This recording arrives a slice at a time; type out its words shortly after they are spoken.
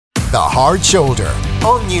The Hard Shoulder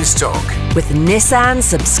on News Talk. With Nissan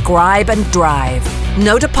Subscribe and Drive.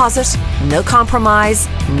 No deposit, no compromise,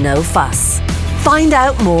 no fuss. Find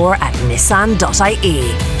out more at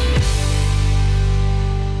nissan.ie.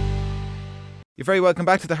 You're very welcome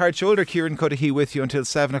back to The Hard Shoulder. Kieran Cudahy with you until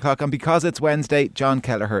 7 o'clock. And because it's Wednesday, John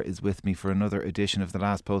Kelleher is with me for another edition of The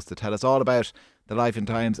Last Post to tell us all about the life and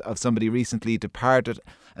times of somebody recently departed.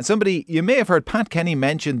 And somebody, you may have heard Pat Kenny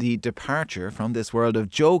mention the departure from this world of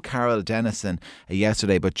Jo-Carroll Dennison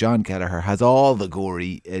yesterday, but John Kelleher has all the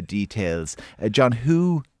gory details. John,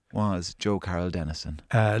 who was Jo-Carroll Dennison?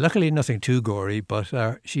 Luckily nothing too gory, but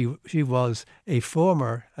she was a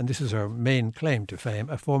former, and this is her main claim to fame,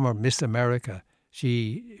 a former Miss America.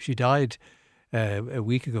 She died a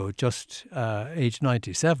week ago, just age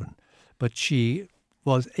 97, but she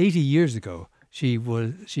was 80 years ago. She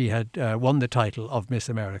had won the title of Miss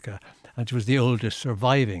America, and she was the oldest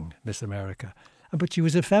surviving Miss America. But she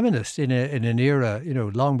was a feminist in an era,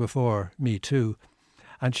 long before Me Too.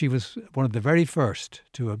 And she was one of the very first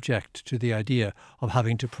to object to the idea of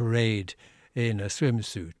having to parade in a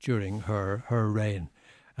swimsuit during her reign.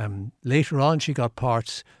 Later on, she got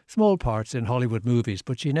small parts in Hollywood movies,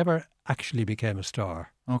 but she never actually became a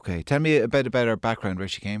star. Okay, tell me a bit about her background, where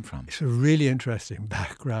she came from. It's a really interesting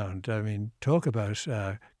background. I mean, talk about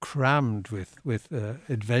crammed with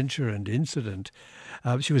adventure and incident.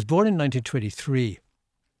 She was born in 1923,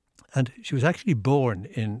 and she was actually born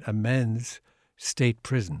in a men's state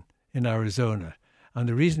prison in Arizona. And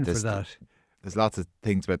the reason for that... There's lots of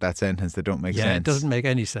things about that sentence that don't make sense. Yeah, it doesn't make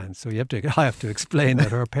any sense. So I have to explain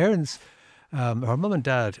that her parents, her mum and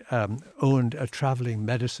dad, owned a travelling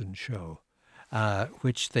medicine show,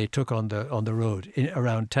 which they took on the road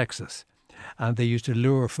around Texas. And they used to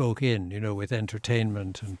lure folk in, with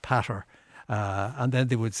entertainment and patter. And then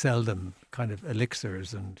they would sell them kind of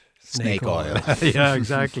elixirs and snake oil. Yeah,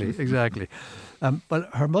 exactly. But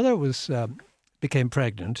her mother became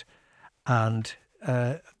pregnant, and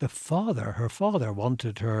her father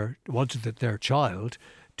wanted their child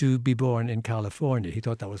to be born in California. He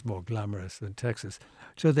thought that was more glamorous than Texas.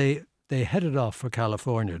 So they headed off for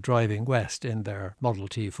California, driving west in their Model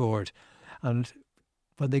T Ford. And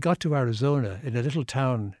when they got to Arizona, in a little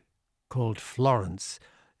town called Florence,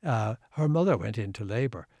 her mother went into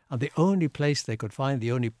labour. And the only person they could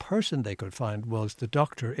find was the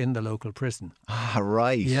doctor in the local prison. Ah,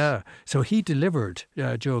 right. Yeah. So he delivered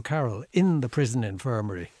Jo-Carroll in the prison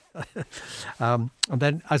infirmary. And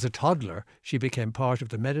then as a toddler, she became part of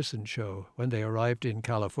the medicine show when they arrived in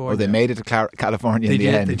California. Oh, they made it to California in the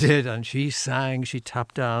end. They did. And she sang, she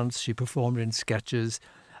tap danced, she performed in sketches.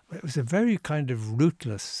 It was a very kind of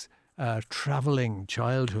rootless travelling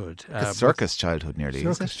childhood. A circus childhood nearly,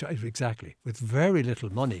 exactly, with very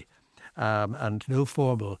little money and no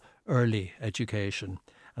formal early education.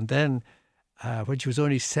 And then when she was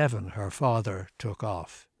only 7, her father took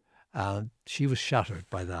off, and she was shattered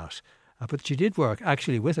by that. But she did work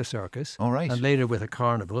actually with a circus, all right, and later with a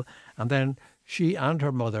carnival. And then she and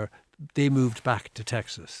her mother, they moved back to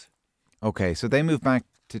Texas. Okay, so they moved back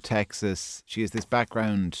to Texas. She has this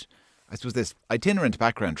background, I suppose, this itinerant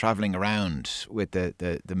background, travelling around with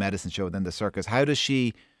the medicine show, then the circus. How does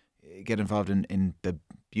she get involved in the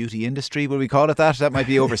beauty industry? Will we call it that? That might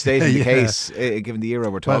be overstating the case, given the era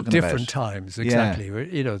we're talking about. Different times, exactly.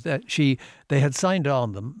 Yeah. They had signed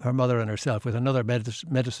on, her mother and herself, with another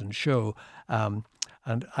medicine show.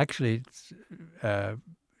 And actually,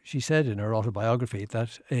 she said in her autobiography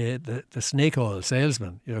that the snake oil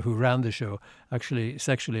salesman, who ran the show, actually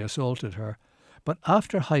sexually assaulted her. But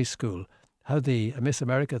after high school, how the Miss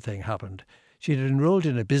America thing happened, she had enrolled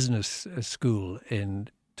in a business school in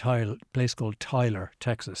a place called Tyler,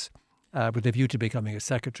 Texas, with a view to becoming a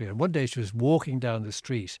secretary. And one day she was walking down the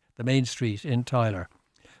street, the main street in Tyler,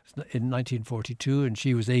 in 1942, and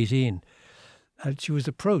she was 18. And she was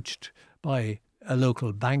approached by a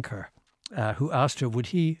local banker who asked her would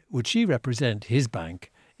she represent his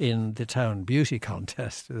bank in the town beauty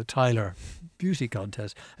contest, the Tyler beauty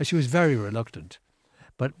contest. And she was very reluctant.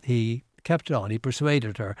 But he kept on. He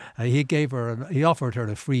persuaded her. He offered her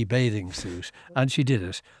a free bathing suit, and she did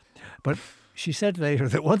it. But she said later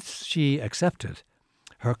that once she accepted,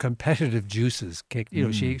 her competitive juices kicked.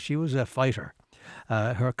 She was a fighter.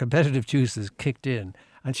 Her competitive juices kicked in,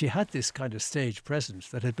 and she had this kind of stage presence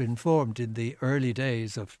that had been formed in the early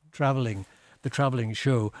days of the travelling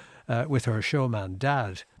show with her showman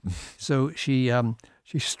dad. So she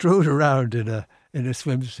strode around in in a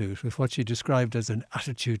swimsuit with what she described as an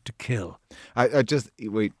attitude to kill.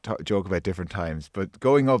 We joke about different times, but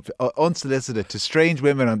going up unsolicited to strange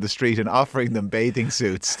women on the street and offering them bathing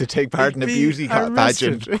suits to take part in a beauty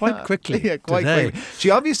pageant quite quickly. Yeah, quite quickly. She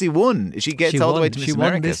obviously won. She gets all the way to Miss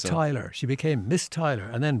America. She won Miss Tyler. She became Miss Tyler,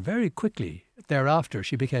 and then very quickly thereafter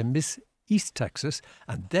she became Miss East Texas,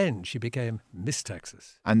 and then she became Miss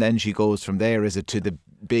Texas. And then she goes from there, is it, to the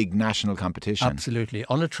big national competition? Absolutely.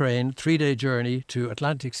 On a train, 3-day journey to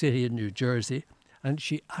Atlantic City in New Jersey, and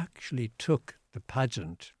she actually took the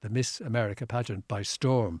pageant, the Miss America pageant, by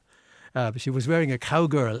storm. She was wearing a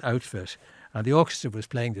cowgirl outfit, and the orchestra was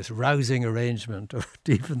playing this rousing arrangement of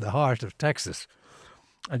Deep in the Heart of Texas.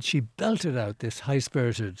 And she belted out this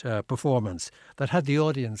high-spirited performance that had the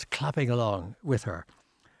audience clapping along with her.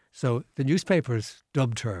 So the newspapers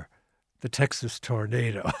dubbed her the Texas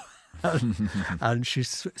Tornado. And she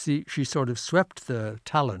sort of swept the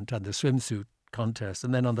talent and the swimsuit contest.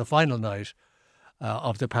 And then on the final night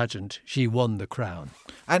of the pageant, she won the crown.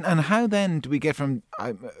 And how then do we get from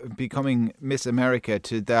becoming Miss America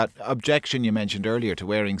to that objection you mentioned earlier to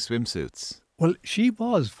wearing swimsuits? Well, she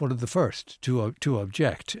was one of the first to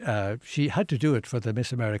object. She had to do it for the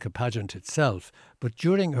Miss America pageant itself. But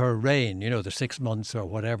during her reign, the 6 months or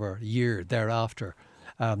whatever year thereafter,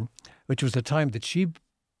 which was the time that she,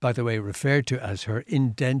 by the way, referred to as her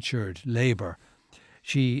indentured labour,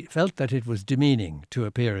 she felt that it was demeaning to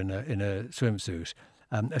appear in a swimsuit,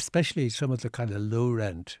 especially some of the kind of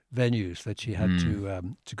low-rent venues that she had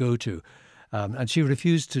to go to. And she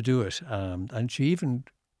refused to do it. And she even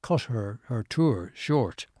cut her tour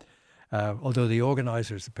short, although the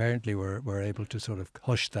organisers apparently were able to sort of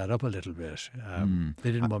hush that up a little bit.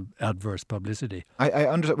 They didn't want adverse publicity. I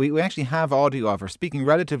understand. We actually have audio of her speaking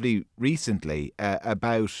relatively recently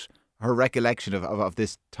about her recollection of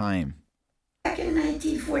this time. Back in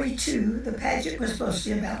 1942, the pageant was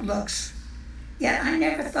mostly about looks. Yet I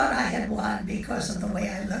never thought I had won because of the way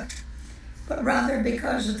I looked, but rather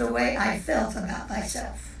because of the way I felt about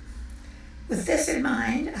myself. With this in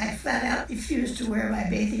mind, I flat out refused to wear my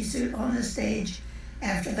bathing suit on the stage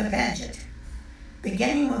after the pageant,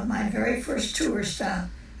 beginning with my very first tour stop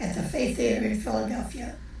at the Faith Theater in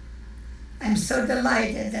Philadelphia. I'm so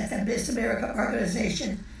delighted that the Miss America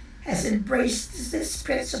organization has embraced this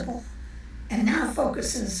principle and now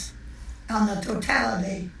focuses on the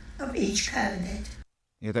totality of each candidate.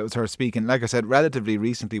 Yeah, that was her speaking, like I said, relatively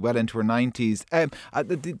recently, well into her 90s.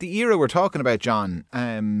 The era we're talking about, John,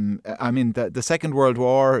 the Second World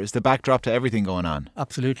War is the backdrop to everything going on.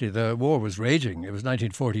 Absolutely. The war was raging. It was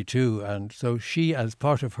 1942. And so she, as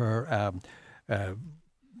part of her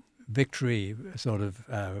victory sort of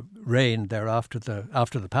reign there after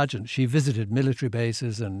the pageant, she visited military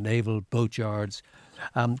bases and naval boatyards.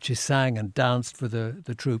 She sang and danced for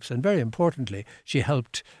the troops. And very importantly, she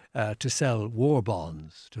helped to sell war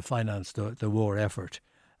bonds to finance the war effort.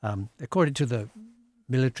 According to the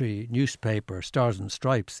military newspaper Stars and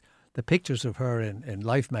Stripes, the pictures of her in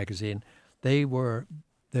Life magazine, they were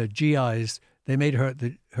the GIs. They made her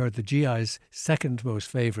the GI's second most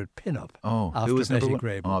favourite pin-up. After Betty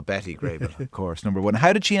Grable. Oh, Betty Grable, of course, number one.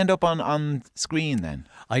 How did she end up on screen then?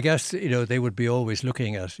 I guess, they would be always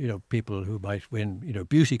looking at, people who might win,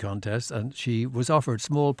 beauty contests, and she was offered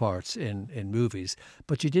small parts in movies,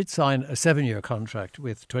 but she did sign a 7-year contract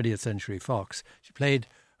with 20th Century Fox.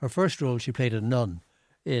 Her first role, she played a nun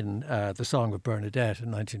in The Song of Bernadette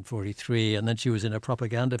in 1943, and then she was in a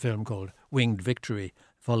propaganda film called Winged Victory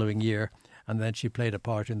the following year. And then she played a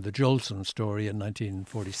part in the Jolson story in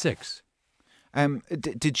 1946.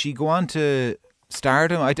 Did she go on to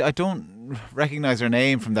stardom? I don't recognise her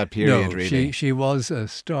name from that period, really. No, she was a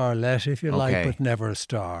starlet, if you like, but never a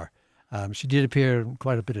star. She did appear in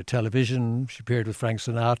quite a bit of television. She appeared with Frank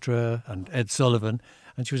Sinatra and Ed Sullivan.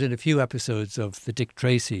 And she was in a few episodes of the Dick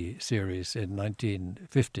Tracy series in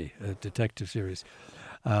 1950, a detective series.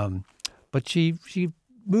 But she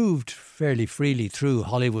moved fairly freely through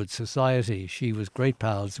Hollywood society. She was great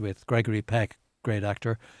pals with Gregory Peck, great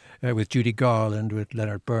actor, with Judy Garland, with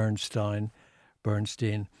Leonard Bernstein.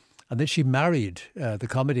 And then she married the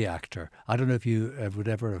comedy actor. I don't know if you would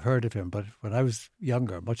ever have heard of him, but when I was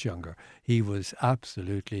younger, much younger, he was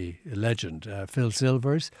absolutely a legend. Phil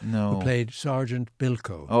Silvers, who played Sergeant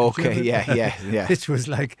Bilko. Okay, yeah. Which was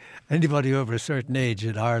like anybody over a certain age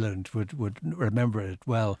in Ireland would remember it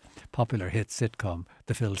well. Popular hit sitcom,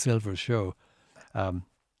 The Phil Silvers Show. How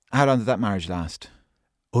long did that marriage last?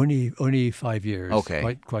 Only 5 years.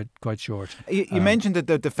 Okay. Quite short. You mentioned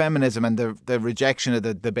that the feminism and the rejection of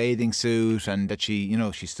the bathing suit, and that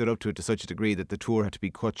she stood up to it to such a degree that the tour had to be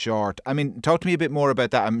cut short. I mean, talk to me a bit more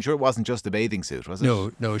about that. I'm sure it wasn't just the bathing suit, was it?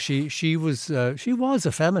 No. She was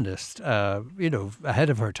a feminist, ahead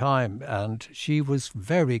of her time, and she was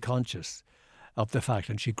very conscious of the fact,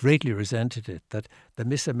 and she greatly resented it, that the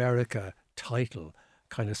Miss America title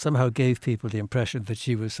kind of somehow gave people the impression that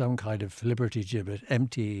she was some kind of liberty gibbet,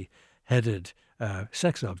 empty-headed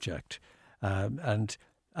sex object. And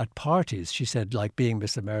at parties, she said, like being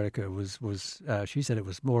Miss America she said it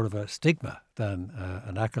was more of a stigma than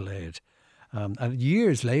an accolade. And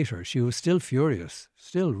years later, she was still furious,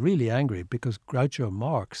 still really angry, because Groucho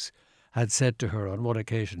Marx had said to her on one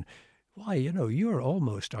occasion, "Why, you're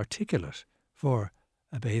almost articulate for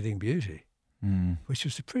a bathing beauty." Which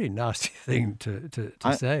was a pretty nasty thing to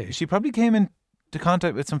say. She probably came into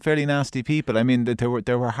contact with some fairly nasty people. I mean, there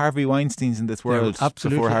were Harvey Weinsteins in this world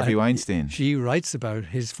before Harvey Weinstein. She writes about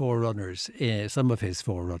his forerunners, some of his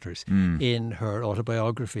forerunners, in her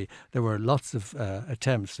autobiography. There were lots of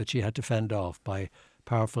attempts that she had to fend off by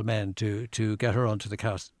powerful men to get her onto the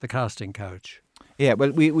casting couch. Yeah,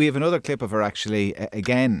 well, we have another clip of her actually,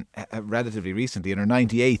 again, relatively recently, in her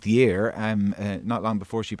 98th year, not long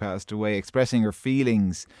before she passed away, expressing her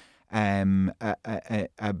feelings that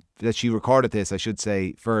she recorded this, I should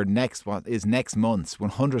say, for next month's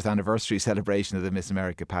 100th anniversary celebration of the Miss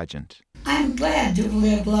America pageant. I'm glad to have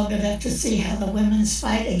lived long enough to see how the women's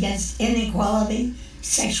fight against inequality,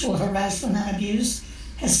 sexual harassment and abuse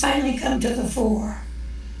has finally come to the fore.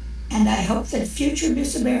 And I hope that future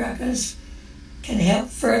Miss Americas can help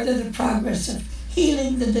further the progress of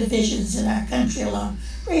healing the divisions in our country along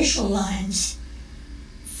racial lines,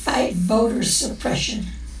 fight voter suppression,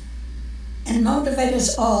 and motivate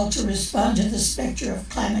us all to respond to the spectre of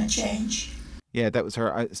climate change. Yeah, that was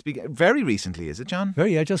her. Very recently, is it, John?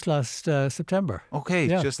 Just last September. Okay,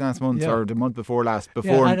 yeah. Just last month or the month before last.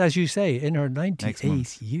 And as you say, in her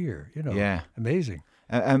 98th year, Yeah. Amazing.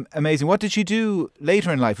 Amazing. What did she do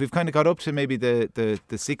later in life? We've kind of got up to maybe the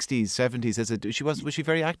 60s, 70s. Was she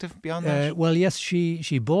very active beyond that? Well, yes,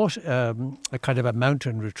 she bought a kind of a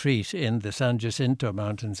mountain retreat in the San Jacinto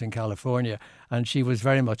Mountains in California, and she was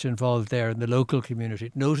very much involved there in the local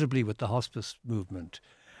community, notably with the hospice movement.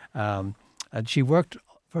 And she worked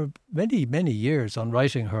for many, many years on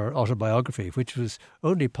writing her autobiography, which was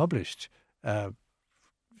only published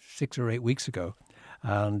 6 or 8 weeks ago.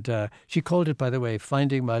 And she called it, by the way,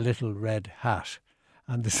 Finding My Little Red Hat.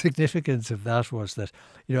 And the significance of that was that,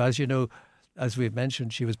 as we've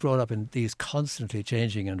mentioned, she was brought up in these constantly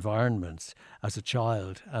changing environments as a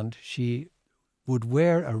child. And she would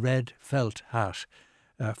wear a red felt hat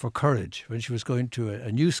for courage when she was going to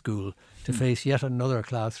a new school to face yet another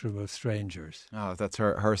classroom of strangers. Oh, that's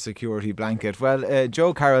her security blanket. Well,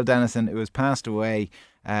 Jo-Carroll Dennison, who has passed away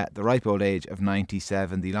at the ripe old age of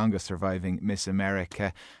 97, the longest surviving Miss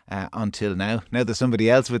America until now. Now there's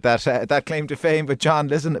somebody else with that claim to fame. But John,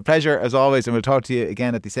 listen, a pleasure as always, and we'll talk to you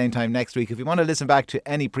again at the same time next week. If you want to listen back to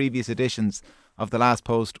any previous editions of The Last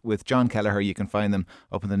Post with John Kelleher, you can find them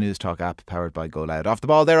up in the News Talk app powered by Go Loud. Off the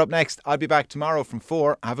ball there up next. I'll be back tomorrow from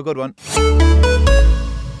 4. Have a good one.